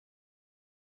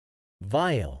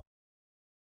Vile.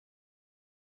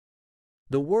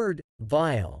 The word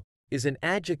vile is an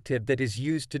adjective that is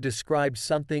used to describe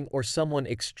something or someone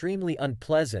extremely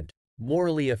unpleasant,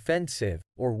 morally offensive,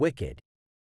 or wicked.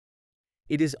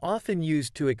 It is often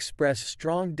used to express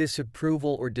strong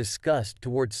disapproval or disgust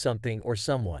towards something or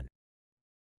someone.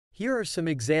 Here are some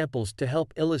examples to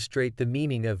help illustrate the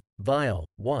meaning of vile.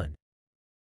 1.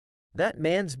 That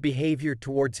man's behavior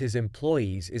towards his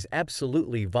employees is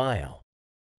absolutely vile.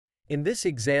 In this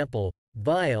example,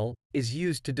 vile is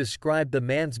used to describe the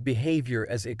man's behavior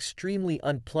as extremely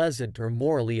unpleasant or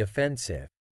morally offensive.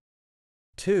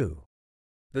 2.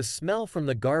 The smell from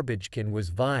the garbage can was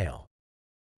vile.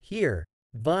 Here,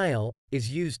 vile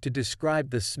is used to describe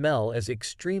the smell as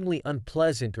extremely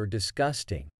unpleasant or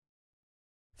disgusting.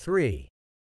 3.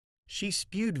 She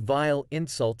spewed vile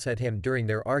insults at him during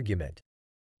their argument.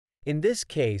 In this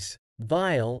case,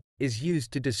 vile is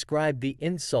used to describe the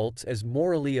insults as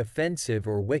morally offensive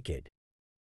or wicked.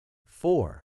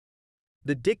 4.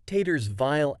 The dictator's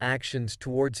vile actions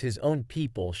towards his own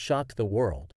people shocked the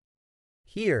world.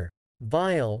 Here,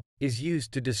 vile is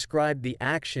used to describe the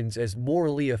actions as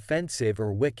morally offensive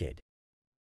or wicked.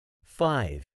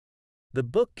 5. The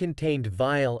book contained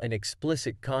vile and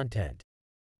explicit content.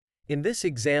 In this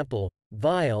example,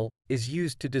 vile is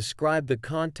used to describe the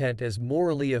content as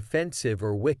morally offensive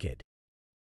or wicked.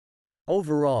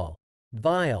 Overall,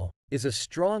 vile is a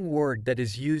strong word that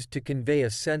is used to convey a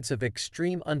sense of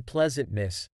extreme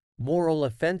unpleasantness, moral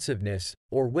offensiveness,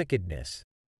 or wickedness.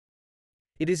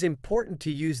 It is important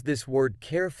to use this word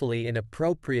carefully and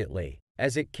appropriately,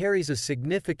 as it carries a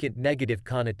significant negative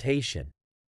connotation.